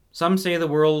Some say the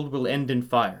world will end in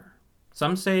fire.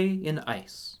 Some say in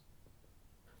ice.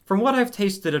 From what I've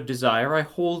tasted of desire, I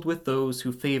hold with those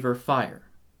who favor fire.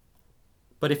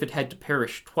 But if it had to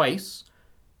perish twice,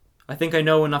 I think I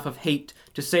know enough of hate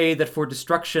to say that for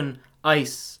destruction,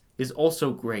 ice is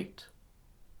also great,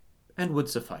 and would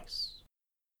suffice.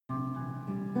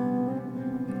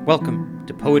 Welcome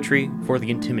to Poetry for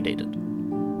the Intimidated.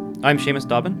 I'm Seamus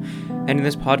Dobbin, and in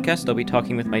this podcast I'll be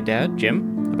talking with my dad, Jim,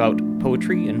 about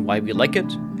poetry and why we like it,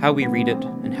 how we read it,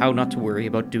 and how not to worry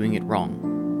about doing it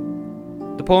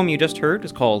wrong. The poem you just heard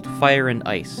is called Fire and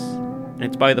Ice, and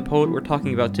it's by the poet we're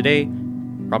talking about today,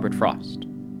 Robert Frost.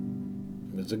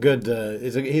 It's a good.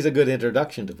 He's a good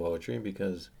introduction to poetry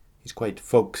because he's quite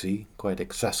folksy, quite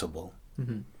accessible.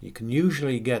 Mm-hmm. You can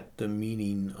usually get the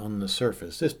meaning on the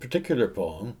surface. This particular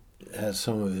poem has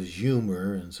some of his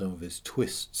humor and some of his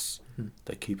twists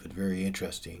that keep it very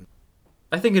interesting.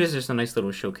 I think it is just a nice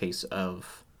little showcase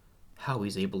of how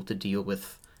he's able to deal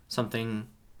with something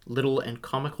little and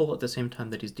comical at the same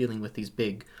time that he's dealing with these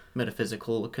big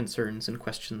metaphysical concerns and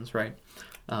questions, right?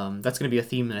 That's going to be a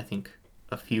theme in, I think,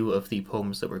 a few of the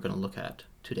poems that we're going to look at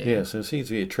today. Yes, it seems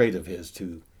to be a trait of his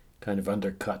to kind of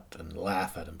undercut and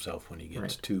laugh at himself when he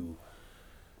gets too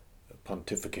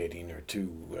pontificating or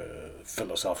too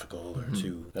philosophical or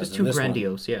too... Just too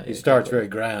grandiose, yeah. He starts very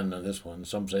grand on this one.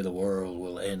 Some say the world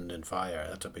will end in fire.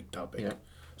 That's a big topic. Yeah.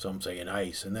 Some say in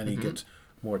ice. And then he gets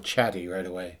more chatty right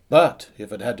away. But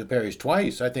if it had to perish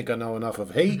twice, I think I know enough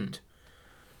of hate.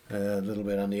 A little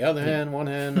bit on the other hand, one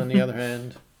hand on the other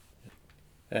hand.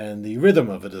 And the rhythm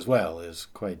of it as well is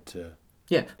quite...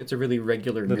 yeah, it's a really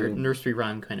regular nursery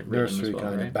rhyme kind of rhythm nursery as well,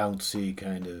 kind right? of bouncy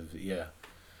kind of, yeah.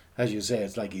 As you say,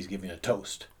 it's like he's giving a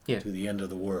toast to the end of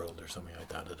the world or something like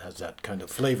that. It has that kind of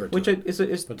flavor to it.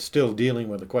 Is but still dealing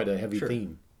with quite a heavy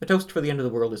theme. A toast for the end of the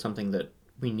world is something that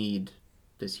we need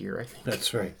this year, I think.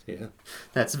 That's right, yeah.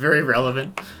 That's very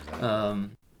relevant.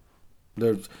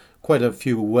 There's quite a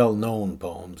few well-known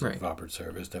poems of Robert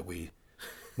Service that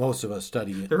most of us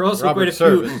study. There are also quite a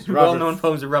few well-known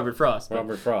poems of Robert Frost.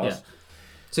 Robert Frost. Yeah.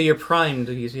 So you're primed.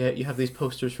 You have these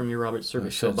posters from your Robert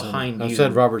Service show behind you. I've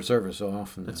said Robert Service so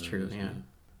often. That's true, yeah.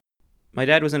 My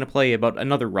dad was in a play about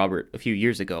another Robert a few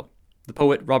years ago, the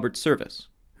poet Robert Service,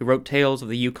 who wrote tales of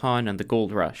the Yukon and the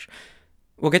Gold Rush.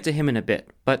 We'll get to him in a bit,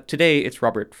 but today it's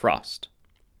Robert Frost.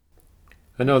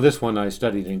 I know this one I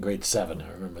studied in grade 7.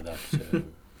 I remember that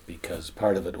because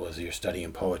part of it was you're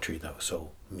studying poetry that was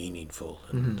so meaningful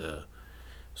and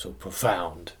so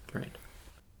profound. Right.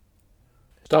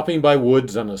 Stopping by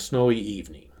woods on a snowy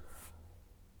evening.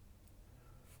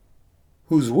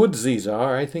 Whose woods these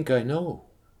are, I think I know.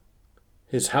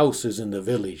 His house is in the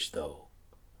village, though.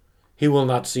 He will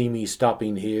not see me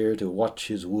stopping here to watch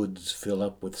his woods fill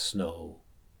up with snow.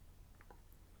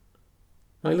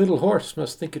 My little horse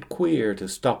must think it queer to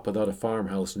stop without a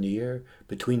farmhouse near,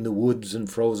 between the woods and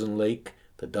frozen lake,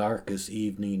 the darkest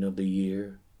evening of the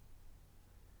year.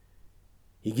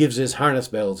 He gives his harness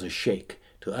bells a shake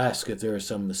to ask if there is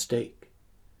some mistake.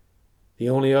 The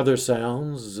only other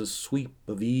sounds is a sweep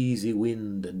of easy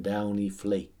wind and downy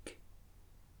flake.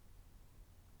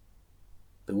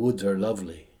 The woods are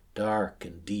lovely, dark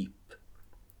and deep,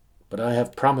 but I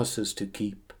have promises to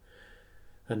keep,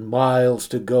 and miles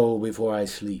to go before I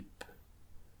sleep,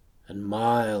 and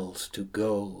miles to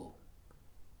go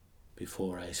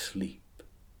before I sleep.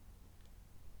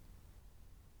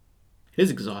 It is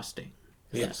exhausting.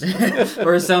 Yes.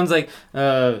 Or it sounds like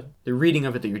the reading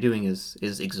of it that you're doing is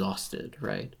exhausted,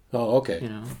 right? Oh, okay. You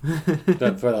know.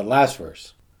 For that last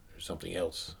verse, there's something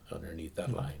else underneath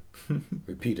that line.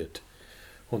 Repeat it.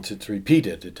 Once it's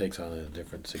repeated, it takes on a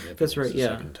different significance. That's right, the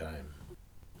second time.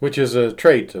 Which is a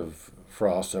trait of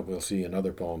Frost that we'll see in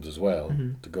other poems as well,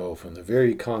 to go from the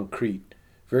very concrete,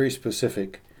 very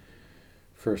specific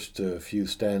first few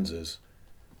stanzas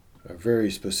are very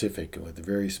specific, with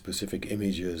very specific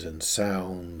images and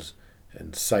sounds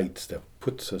and sights that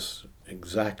puts us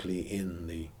exactly in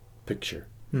the picture.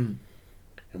 And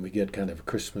we get kind of a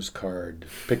Christmas card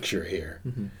picture here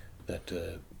that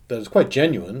is quite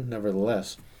genuine,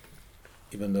 nevertheless,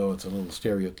 even though it's a little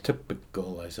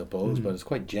stereotypical, I suppose, but it's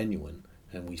quite genuine,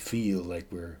 and we feel like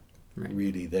we're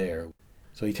really there.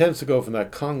 So he tends to go from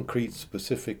that concrete,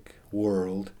 specific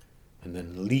world and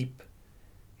then leap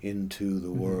into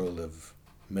the world of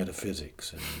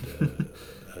metaphysics and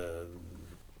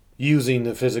using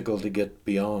the physical to get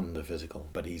beyond the physical.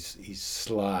 But he's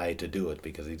sly to do it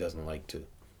because he doesn't like to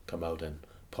come out and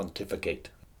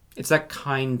pontificate. It's that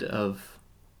kind of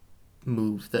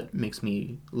move that makes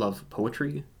me love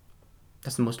poetry.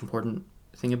 That's the most important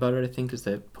thing about it, I think, is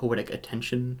the poetic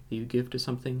attention that you give to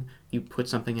something. You put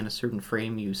something in a certain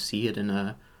frame, you see it in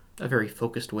a a very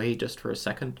focused way just for a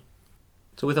second.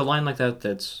 So with a line like that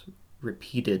that's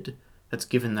repeated, that's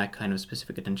given that kind of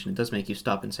specific attention, it does make you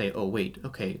stop and say, oh, wait,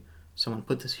 okay, someone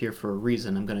put this here for a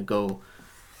reason. I'm going to go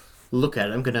look at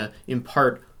it. I'm going to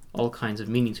impart all kinds of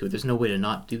meaning to it. There's no way to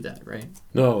not do that, right?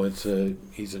 No, it's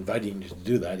he's inviting you to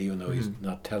do that, even though he's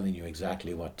not telling you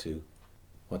exactly what to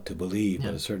believe,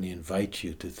 but it certainly invites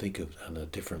you to think of it on a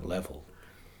different level.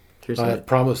 I have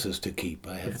promises to keep.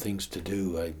 I have things to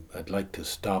do. I'd like to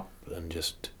stop and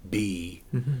just be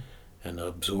and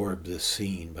absorb this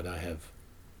scene, but I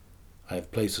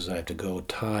have places I have to go.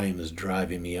 Time is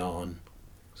driving me on,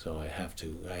 so I have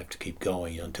to keep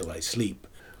going until I sleep,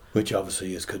 which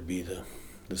obviously could be the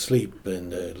sleep in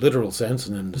the literal sense,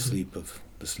 and then the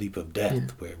sleep of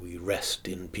death, where we rest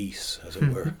in peace, as it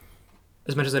were.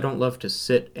 As much as I don't love to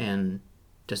sit and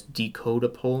just decode a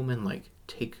poem and like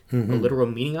take a literal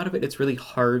meaning out of it, it's really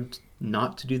hard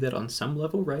not to do that on some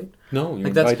level, right? No, you're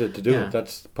invited to do it.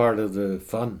 That's part of the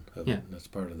fun of it. That's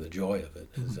part of the joy of it,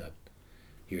 is that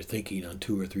you're thinking on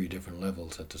 2 or 3 different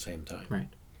levels at the same time. Right.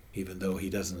 Even though he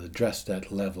doesn't address that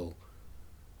level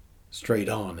straight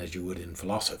on as you would in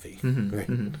philosophy.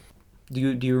 Right? Do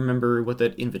you remember what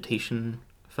that invitation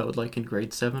felt like in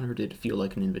grade 7, or did it feel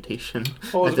like an invitation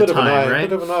it was at the time, right? A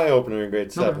bit of an eye-opener in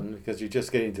grade 7, because you're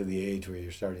just getting to the age where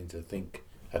you're starting to think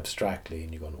abstractly,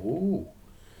 and you're going, ooh,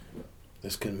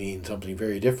 this can mean something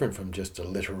very different from just the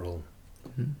literal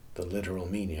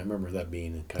meaning. I remember that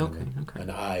being kind of an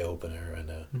eye-opener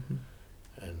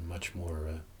and much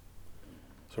more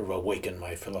sort of awaken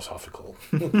my philosophical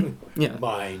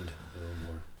mind.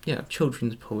 Yeah,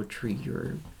 children's poetry,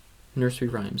 your nursery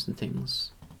rhymes and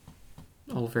things,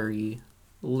 all very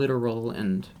literal,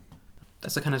 and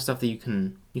that's the kind of stuff that you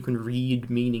can read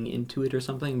meaning into it or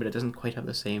something, but it doesn't quite have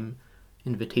the same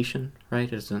invitation,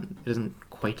 right? It doesn't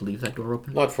quite leave that door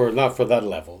open. Not for that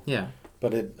level. Yeah.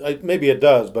 But maybe it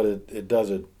does, but it does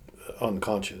it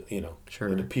unconscious. Sure.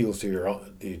 It appeals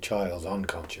to the child's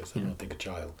unconscious. I don't think a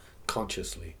child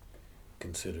consciously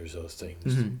considers those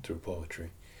things through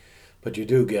poetry. But you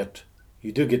do get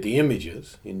the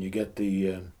images, and you get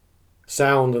the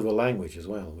sound of the language as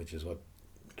well, which is what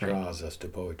draws us to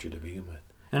poetry to begin with.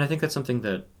 And I think that's something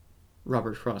that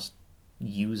Robert Frost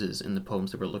uses in the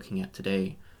poems that we're looking at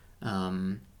today.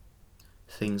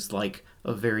 Things like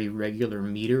a very regular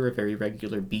meter, a very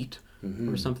regular beat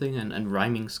or something, and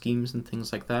rhyming schemes and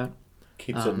things like that.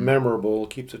 Keeps it memorable,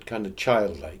 keeps it kind of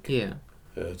childlike. Yeah.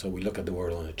 So we look at the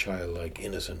world in a childlike,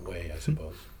 innocent way, I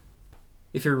suppose.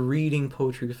 If you're reading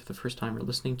poetry for the first time or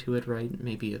listening to it, right,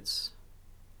 maybe it's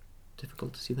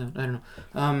difficult to see that. I don't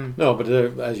know. No, but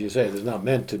as you say, it's not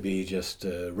meant to be just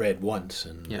read once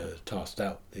and tossed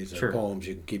out. These are poems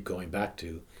you can keep going back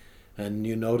to, and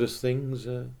you notice things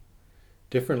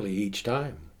differently each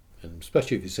time. And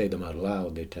especially if you say them out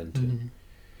loud, they tend to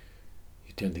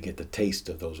you tend to get the taste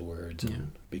of those words,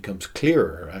 and it becomes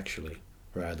clearer actually,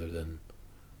 rather than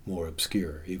more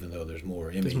obscure. Even though there's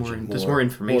more image, there's more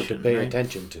information, more to pay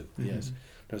attention to. Yes,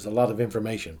 there's a lot of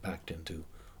information packed into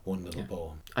one little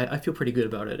poem. I feel pretty good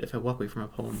about it if I walk away from a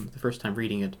poem the first time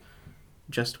reading it,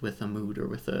 just with a mood or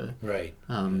with a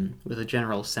with a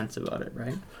general sense about it,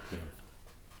 right? Yeah.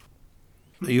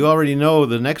 You already know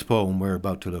the next poem we're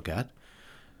about to look at,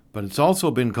 but it's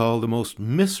also been called the most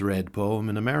misread poem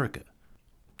in America.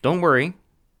 Don't worry.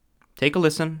 Take a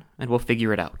listen, and we'll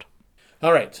figure it out.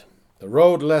 All right. The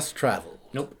Road Less Traveled.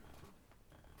 Nope.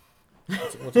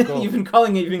 What's it called? You've been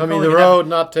calling it. The Road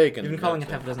Not Taken. You've been calling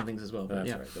it half a dozen things as well. But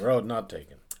That's right. The Road Not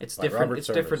Taken. It's different. It's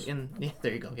different in. Yeah,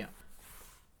 there you go. Yeah.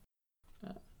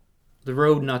 The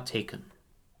Road Not Taken.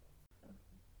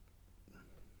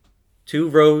 2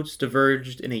 roads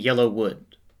diverged in a yellow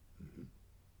wood.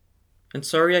 And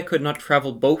sorry I could not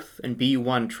travel both and be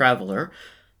one traveller.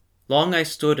 Long I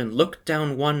stood and looked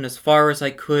down one as far as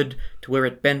I could to where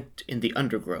it bent in the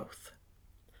undergrowth.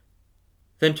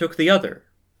 Then took the other,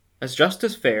 as just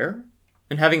as fair,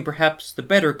 and having perhaps the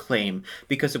better claim,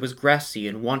 because it was grassy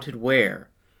and wanted wear.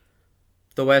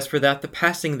 Though as for that, the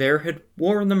passing there had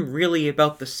worn them really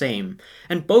about the same,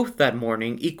 and both that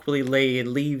morning equally lay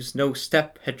in leaves no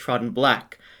step had trodden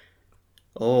black.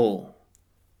 Oh,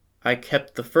 I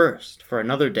kept the first for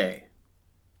another day.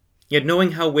 Yet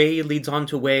knowing how way leads on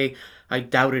to way, I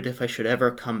doubted if I should ever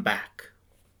come back.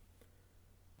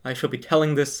 I shall be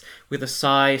telling this with a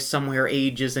sigh somewhere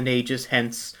ages and ages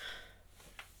hence.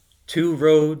 2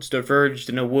 roads diverged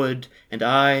in a wood, and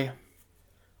I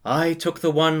took the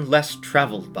one less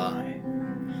traveled by.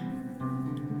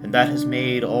 And that has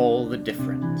made all the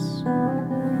difference.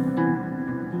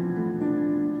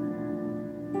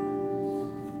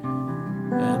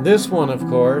 And this one, of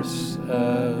course,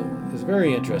 is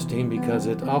very interesting because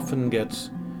it often gets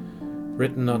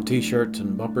written on T-shirts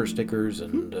and bumper stickers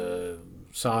and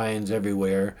signs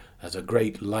everywhere as a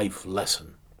great life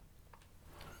lesson.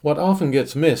 What often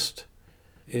gets missed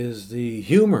is the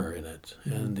humor in it,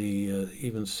 and the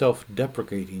even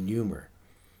self-deprecating humor.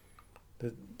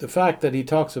 The fact that he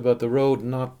talks about the road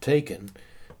not taken,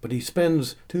 but he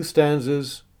spends 2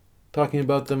 stanzas talking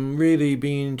about them really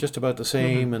being just about the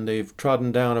same, and they've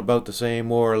trodden down about the same,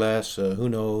 more or less, who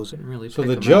knows. Really So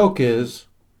the joke is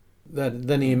that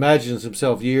then he imagines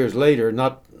himself years later,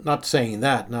 not saying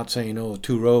that, not saying, oh,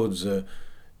 2 roads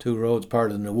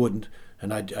parted in the wood,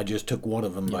 and I just took one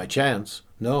of them by chance.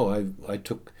 No, I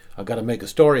got to make a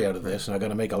story out of this, and I got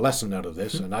to make a lesson out of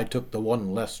this, and I took the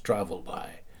one less traveled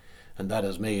by, and that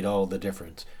has made all the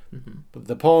difference. But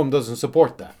the poem doesn't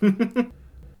support that.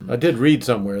 I did read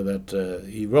somewhere that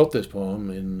he wrote this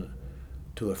poem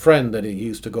to a friend that he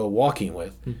used to go walking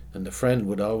with, and the friend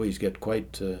would always get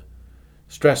quite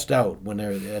stressed out when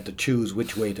they had to choose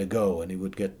which way to go, and he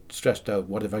would get stressed out.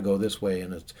 What if I go this way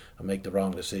and I make the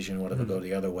wrong decision? What if I go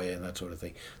the other way, and that sort of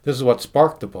thing. This is what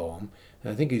sparked the poem,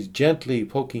 and I think he's gently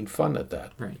poking fun at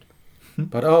that. Right.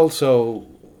 But also,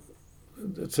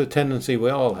 it's a tendency we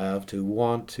all have to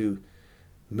want to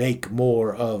make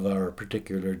more of our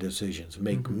particular decisions,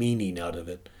 make meaning out of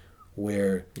it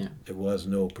where there was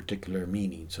no particular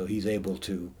meaning. So he's able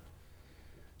to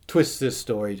twist this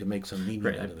story to make some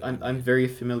meaning out of it. I'm very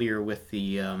familiar with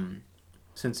the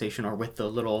sensation, or with the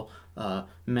little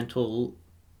mental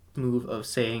move of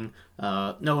saying,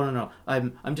 no,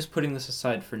 I'm just putting this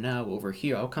aside for now over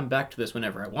here. I'll come back to this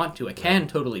whenever I want to. I can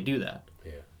totally do that.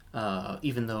 Yeah.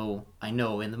 Even though I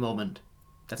know in the moment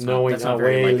that's not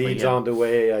very likely. Leads on the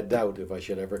way, I doubt if I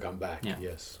should ever come back. Yeah.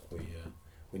 Yes,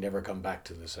 we never come back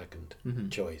to the second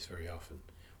choice very often,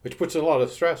 which puts a lot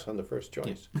of stress on the first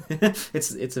choice. Yeah.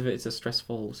 it's a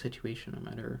stressful situation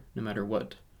no matter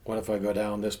what. What if I go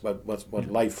down this? What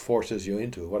life forces you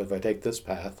into? What if I take this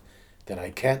path? Then I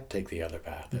can't take the other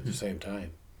path at the same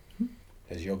time.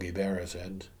 As Yogi Berra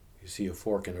said, you see a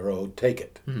fork in the road, take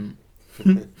it.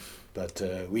 But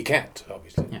we can't,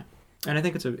 obviously. Yeah, and I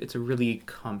think it's a really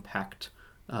compact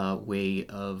way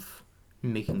of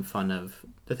making fun of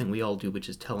the thing we all do, which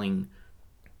is telling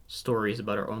stories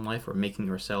about our own life, or making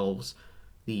ourselves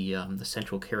the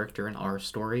central character in our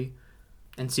story,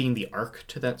 and seeing the arc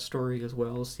to that story as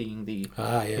well. Seeing the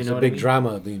yes, a big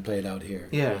drama being played out here.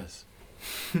 Yeah. Yes.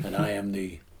 And I am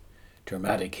the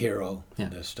dramatic hero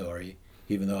in this story,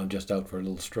 even though I'm just out for a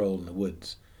little stroll in the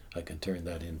woods. I can turn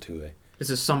that into a... This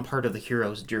is some part of the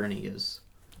hero's journey, is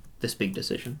this big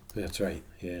decision. That's right,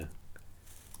 yeah.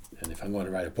 And if I'm going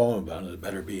to write a poem about it, it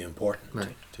better be important,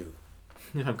 right, too.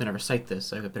 If I'm going to recite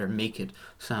this, I better make it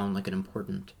sound like an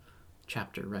important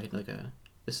chapter, right?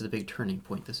 This is a big turning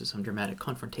point. This is some dramatic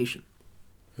confrontation.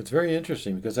 It's very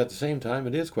interesting because at the same time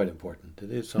it is quite important.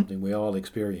 It is something we all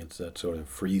experience, that sort of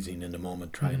freezing in the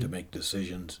moment, trying to make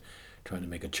decisions, trying to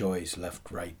make a choice,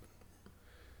 left, right,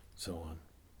 so on.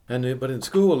 But in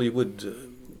school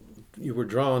you were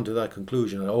drawn to that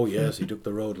conclusion that, oh yes, he took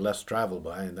the road less traveled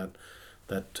by, and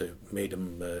that made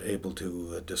him able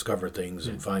to discover things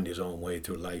and find his own way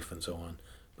through life and so on.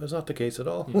 But it's not the case at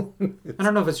all. I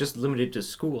don't know if it's just limited to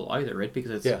school either, right?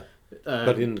 Because it's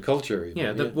but in culture,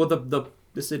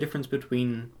 this is the difference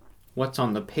between what's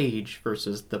on the page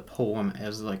versus the poem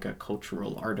as like a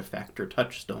cultural artifact or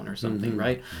touchstone or something,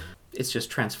 right? It's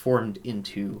just transformed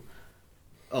into,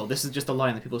 this is just a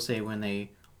line that people say when they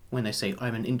say,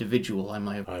 I'm an individual,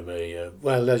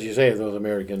 well, as you say, those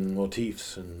American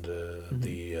motifs and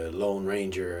the Lone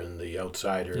Ranger and the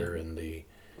outsider and the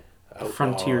outlaw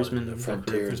frontiersman. And the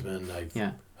frontiersman.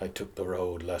 I took the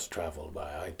road less traveled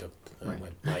by.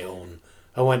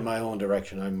 I went my own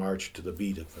direction. I marched to the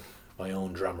beat of my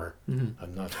own drummer.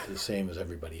 I'm not the same as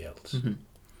everybody else.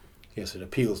 Yes, it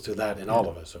appeals to that in all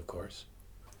of us, of course.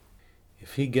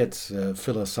 If he gets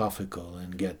philosophical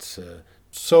and gets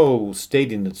so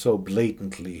stating it so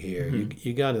blatantly here,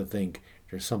 you got to think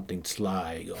there's something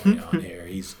sly going on here.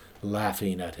 He's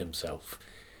laughing at himself,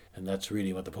 and that's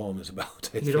really what the poem is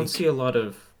about. I think. Don't see a lot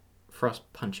of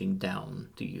Frost punching down,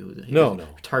 do you? No.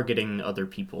 Targeting other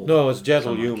people. No, it's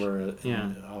gentle humor,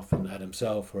 often at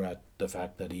himself or at the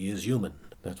fact that he is human.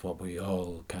 That's what we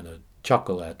all kind of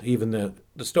chuckle at. Even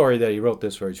the story that he wrote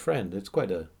this for his friend, it's quite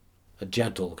a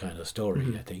gentle kind of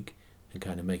story, I think, and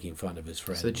kind of making fun of his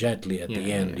friend gently at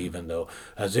the end, even though,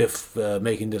 as if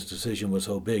making this decision was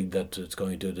so big that it's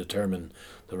going to determine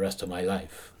the rest of my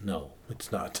life. No,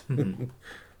 it's not.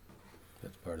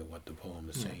 That's part of what the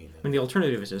poem is saying. I mean, the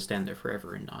alternative is to stand there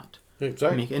forever and not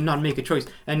make a choice.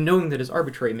 And knowing that it's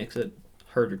arbitrary makes it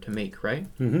harder to make, right?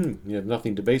 Mm-hmm. You have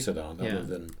nothing to base it on Yeah. other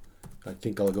than, I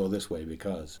think I'll go this way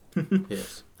because.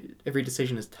 Yes. Every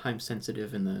decision is time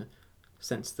sensitive in the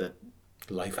sense that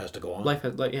Life has to go on. life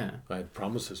has, like, yeah. I have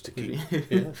promises to keep.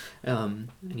 Yeah. And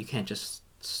you can't just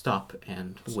stop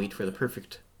and wait for the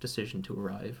perfect decision to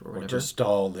arrive or Or whatever. just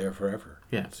stall there forever.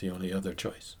 Yeah. It's the only other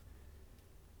choice.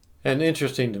 And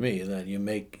interesting to me that you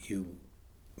make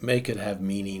it have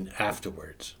meaning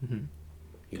afterwards. Mm-hmm.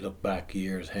 You look back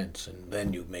years hence and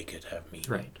then you make it have meaning.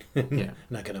 Right. Yeah.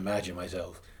 And I can imagine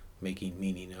myself making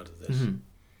meaning out of this. Mm-hmm.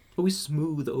 But we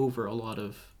smooth over a lot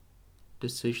of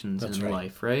decisions That's in right.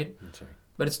 life, right? That's right.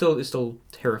 But it's still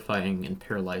terrifying and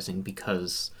paralyzing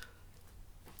because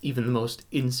even the most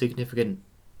insignificant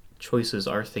choices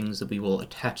are things that we will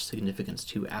attach significance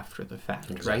to after the fact,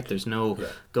 Exactly. right? There's no Yeah.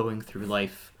 going through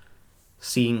life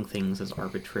seeing things as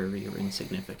arbitrary or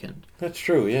insignificant. That's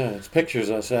true, yeah. It pictures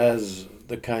us as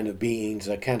the kind of beings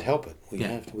that can't help it.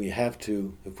 Yeah. We have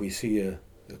to, if we see a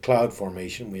cloud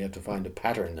formation, we have to find a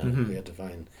pattern in it. Mhm. We have to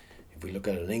find, if we look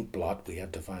at an ink blot, we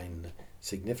have to find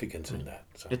significance in that.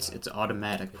 So, It's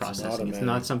automatic It's an processing. It's automatic-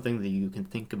 not something that you can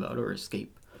think about or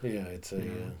escape. yeah, it's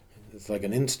Yeah. it's like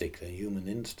an instinct, a human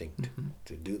instinct Mhm.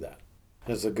 to do that.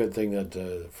 That's a good thing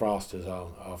that Frost is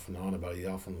often on about. He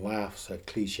often laughs at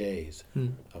cliches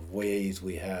Mm. of ways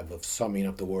we have of summing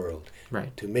up the world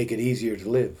Right. to make it easier to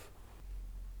live.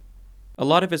 A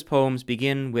lot of his poems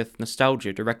begin with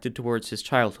nostalgia directed towards his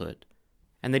childhood,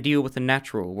 and they deal with the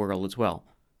natural world as well,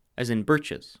 as in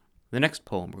Birches, the next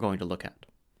poem we're going to look at.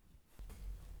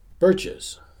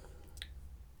 Birches.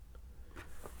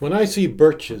 When I see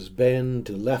birches bend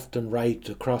to left and right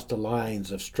across the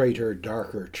lines of straighter,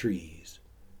 darker trees,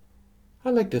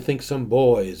 I like to think some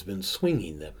boy's been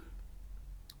swinging them.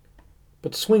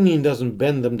 But swinging doesn't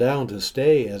bend them down to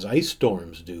stay as ice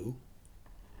storms do.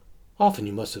 Often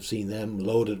you must have seen them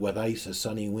loaded with ice a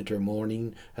sunny winter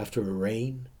morning after a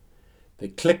rain. They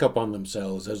click up on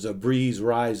themselves as the breeze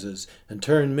rises and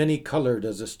turn many-colored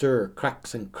as the stir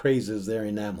cracks and crazes their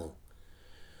enamel.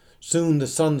 Soon the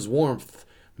sun's warmth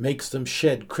makes them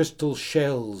shed crystal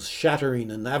shells, shattering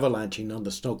and avalanching on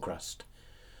the snow crust.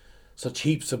 Such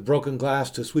heaps of broken glass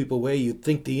to sweep away you'd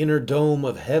think the inner dome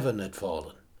of heaven had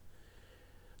fallen.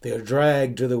 They are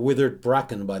dragged to the withered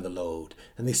bracken by the load,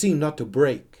 and they seem not to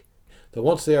break, though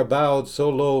once they are bowed so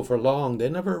low for long they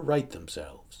never right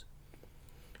themselves.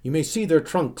 You may see their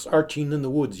trunks arching in the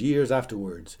woods years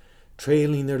afterwards,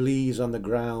 trailing their leaves on the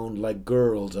ground like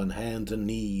girls on hands and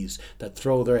knees that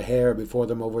throw their hair before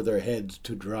them over their heads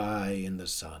to dry in the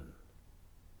sun.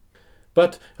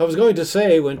 But I was going to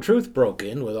say, when Truth broke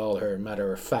in with all her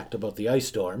matter-of-fact about the ice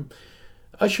storm,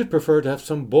 I should prefer to have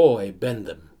some boy bend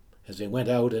them as they went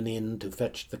out and in to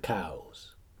fetch the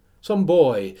cows. Some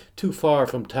boy too far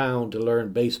from town to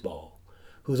learn baseball,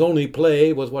 whose only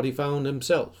play was what he found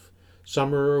himself,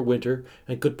 summer or winter,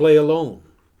 and could play alone.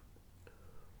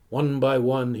 One by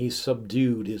one he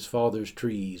subdued his father's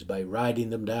trees by riding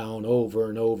them down over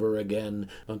and over again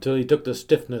until he took the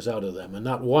stiffness out of them, and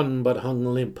not one but hung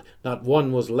limp, not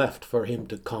one was left for him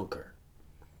to conquer.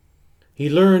 He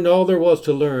learned all there was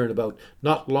to learn about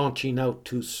not launching out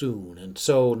too soon, and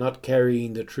so not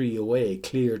carrying the tree away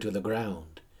clear to the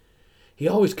ground. He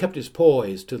always kept his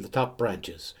poise to the top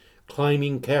branches,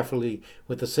 climbing carefully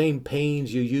with the same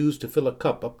pains you use to fill a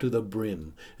cup up to the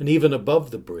brim, and even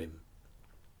above the brim.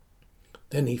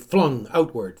 Then he flung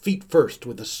outward, feet first,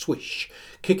 with a swish,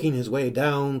 kicking his way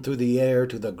down through the air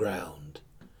to the ground.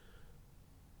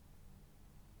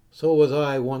 So was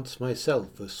I once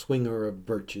myself a swinger of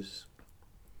birches,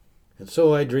 and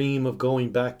so I dream of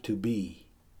going back to be.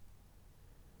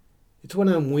 It's when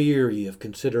I'm weary of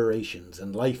considerations,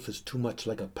 and life is too much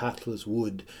like a pathless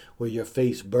wood, where your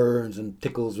face burns and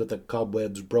tickles with the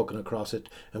cobwebs broken across it,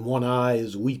 and one eye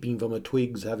is weeping from a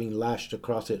twig's having lashed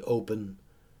across it open.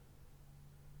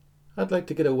 I'd like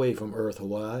to get away from earth a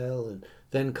while, and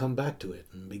then come back to it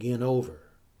and begin over.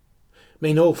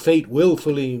 May no fate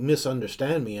wilfully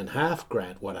misunderstand me and half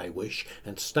grant what I wish,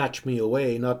 and snatch me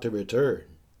away not to return.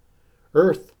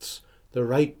 Earth's the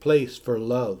right place for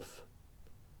love.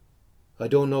 I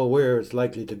don't know where it's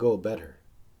likely to go better.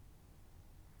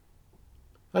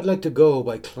 I'd like to go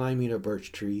by climbing a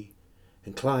birch tree,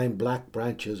 and climb black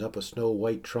branches up a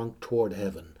snow-white trunk toward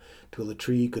heaven, till the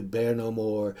tree could bear no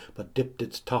more, but dipped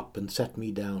its top and set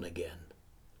me down again.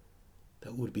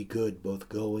 That would be good both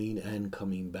going and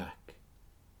coming back.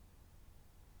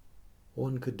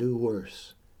 One could do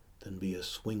worse than be a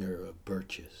swinger of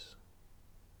birches.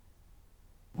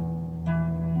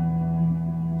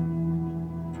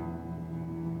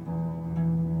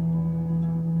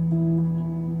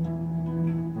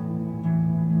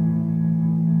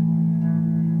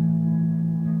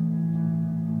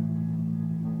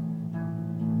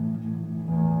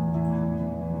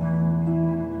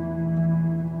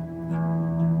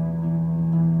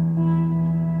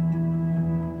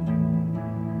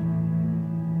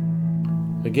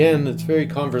 Again, it's very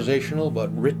conversational, but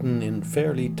written in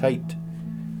fairly tight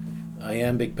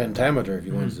iambic pentameter, if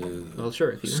you want to Well,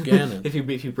 sure. If you scan it. if you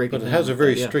break But it it down has a like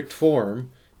very that, yeah. strict form,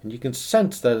 and you can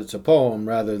sense that it's a poem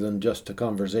rather than just a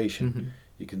conversation. Mhm.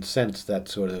 You can sense that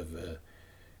sort of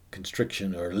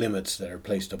constriction or limits that are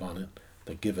placed upon it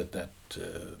that give it that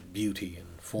beauty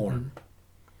and form.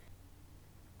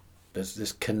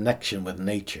 This connection with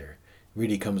nature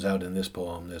really comes out in this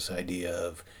poem, this idea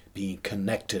of being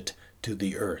connected to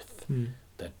the earth.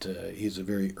 That he's a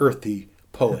very earthy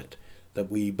poet,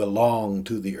 that we belong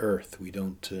to the earth. We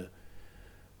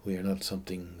are not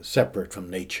something separate from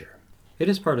nature. It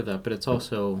is part of that, but it's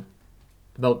also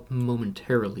about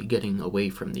momentarily getting away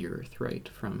from the earth, right?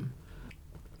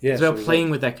 Yes, It's about playing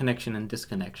with that connection and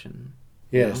disconnection.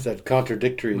 Yes, that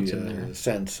contradictory What's in there?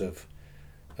 sense of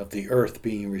the earth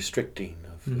being restricting,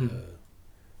 of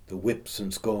the whips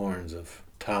and scorns of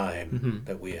time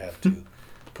that we have to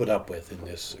put up with in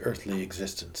this earthly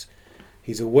existence.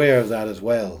 He's aware of that as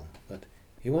well, but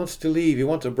he wants to leave, he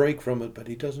wants to break from it, but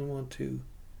he doesn't want to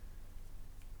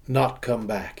not come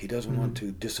back. He doesn't want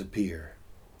to disappear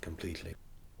completely.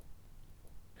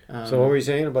 So what were you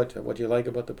saying about what you like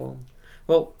about the poem?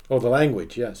 Well, Oh, the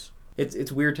language, yes.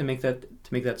 it's weird to make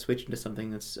that switch into something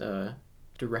that's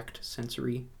direct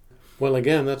sensory. Well,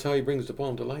 again, that's how he brings the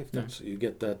poem to life. You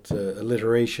get that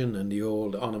alliteration and the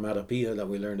old onomatopoeia that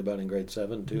we learned about in grade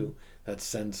 7 too. That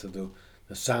sense of the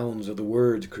sounds of the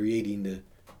words creating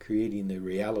the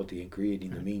reality and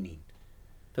creating the meaning.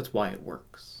 That's why it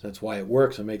works. That's why it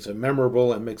works and makes it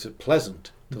memorable and makes it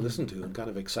pleasant to listen to and kind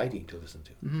of exciting to listen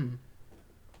to.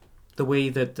 The way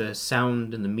that the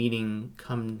sound and the meaning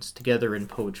comes together in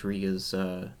poetry is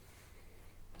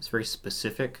very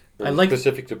specific.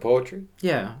 Specific to poetry?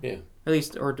 Yeah. Yeah. At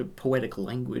least, or to poetic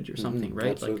language or something,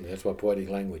 right? Absolutely. That's what poetic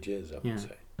language is, I would Yeah.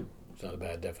 say. It's not a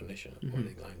bad definition of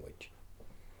poetic language.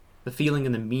 The feeling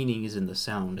and the meaning is in the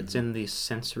sound. It's in the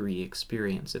sensory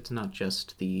experience. It's not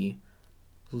just the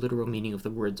literal meaning of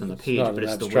the words on the page, but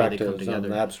it's the way they come It's not an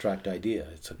together. abstract idea.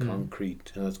 It's a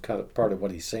concrete, and that's kind of part of what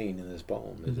he's saying in this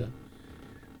poem, is that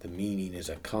the meaning is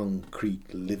a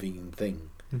concrete, living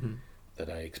thing that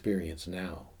I experience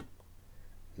now.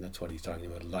 And that's what he's talking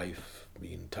about, life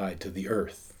being tied to the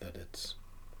earth, that it's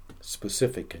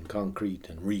specific and concrete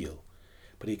and real.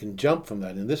 But he can jump from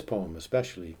that. In this poem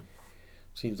especially,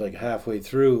 seems like halfway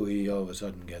through he all of a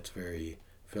sudden gets very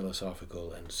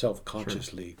philosophical and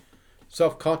self-consciously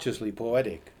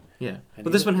poetic. Yeah, And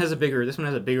but this one has a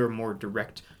bigger, more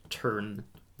direct turn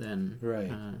than Right.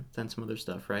 Than some other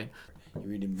stuff, right? He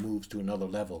really moves to another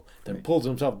level, then pulls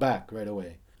himself back right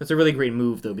away. That's a really great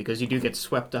move, though, because you do get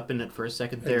swept up in it for a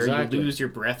second there. Exactly. You lose your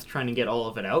breath trying to get all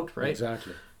of it out, right?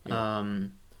 Exactly. Yeah.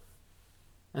 And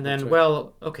then, That's right.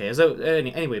 well, okay. So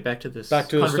anyway, back to this. Back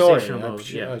to the story. conversational mode.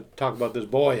 Yeah. I talk about this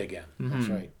boy again. That's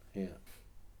right. Yeah.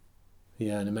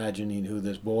 Yeah, and imagining who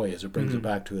this boy is, it brings it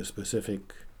back to a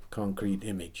specific, concrete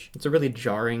image. It's a really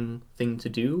jarring thing to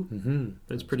do,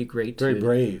 but it's pretty great. Very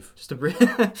brave. Just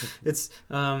it's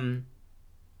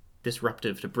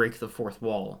disruptive to break the fourth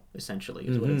wall. Essentially,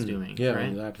 is what it's doing. Yeah, right?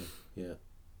 exactly. Yeah.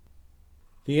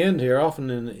 The end here, often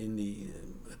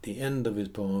at the end of his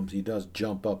poems, he does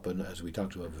jump up, and as we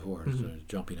talked about before, sort of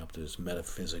jumping up to this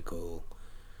metaphysical,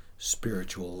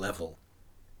 spiritual level.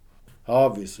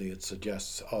 Obviously, it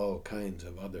suggests all kinds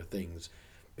of other things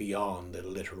beyond the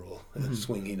literal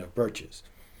swinging of birches.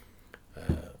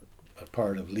 A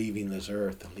part of leaving this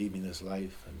earth and leaving this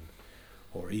life,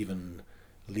 or even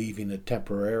leaving it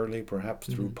temporarily, perhaps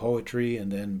through poetry,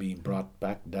 and then being brought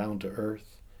back down to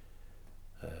earth.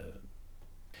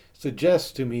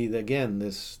 Suggests to me, again,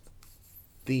 this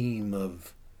theme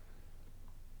of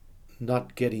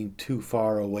not getting too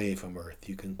far away from earth.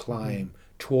 You can climb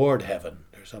toward heaven.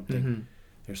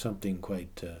 There's something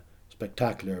quite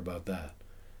spectacular about that.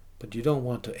 But you don't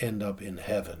want to end up in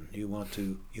heaven. You want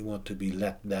to be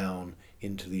let down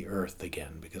into the earth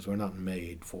again, because we're not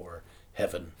made for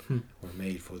heaven. We're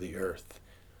made for the earth,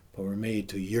 but we're made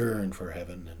to yearn for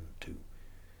heaven and to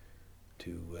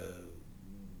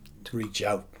reach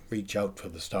out for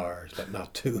the stars, but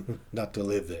not to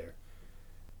live there.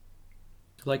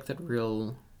 I like that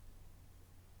real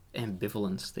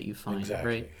ambivalence that you find,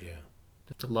 Exactly. right? Yeah.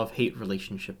 The love-hate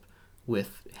relationship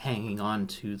with hanging on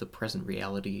to the present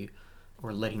reality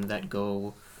or letting that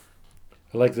go.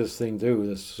 I like this thing too,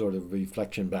 this sort of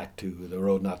reflection back to The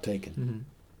Road Not Taken,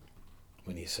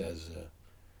 when he says,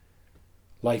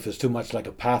 life is too much like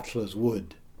a pathless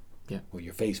wood, where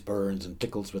your face burns and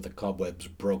tickles with the cobwebs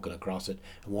broken across it,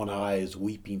 and one eye is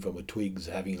weeping from a twigs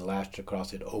having lashed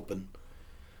across it open.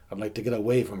 I'd like to get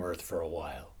away from earth for a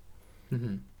while.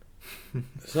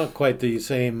 It's not quite the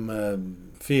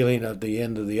same feeling at the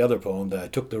end of the other poem that I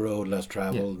took the road less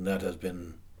traveled, and that has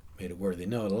been made it worthy.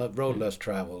 No, the road less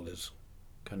traveled is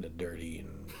kind of dirty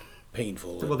and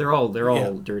painful. Well, they're all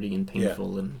dirty and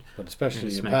painful, but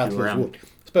especially and a pathless wood.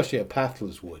 Especially a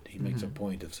pathless wood. He makes a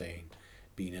point of saying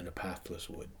being in a pathless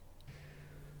wood.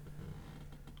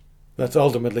 That's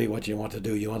ultimately what you want to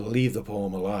do. You want to leave the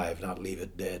poem alive, not leave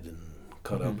it dead and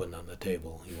cut open on the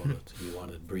table. You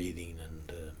want it breathing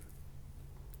and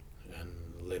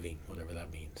living, whatever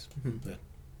that means. That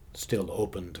still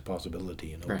open to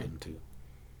possibility and open to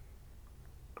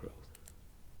growth.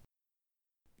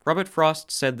 Robert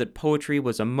Frost said that poetry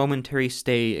was a momentary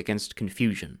stay against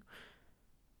confusion.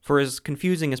 For as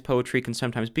confusing as poetry can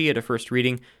sometimes be at a first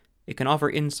reading, it can offer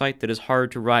insight that is hard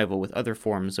to rival with other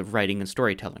forms of writing and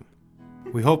storytelling.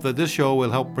 We hope that this show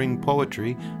will help bring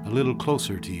poetry a little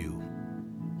closer to you.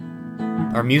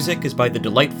 Our music is by the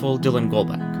delightful Dylan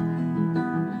Golbeck.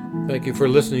 Thank you for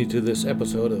listening to this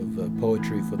episode of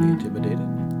Poetry for the Intimidated.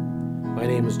 My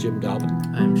name is Jim Dobbin.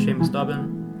 I'm Seamus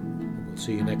Dobbin. We'll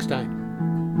see you next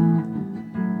time.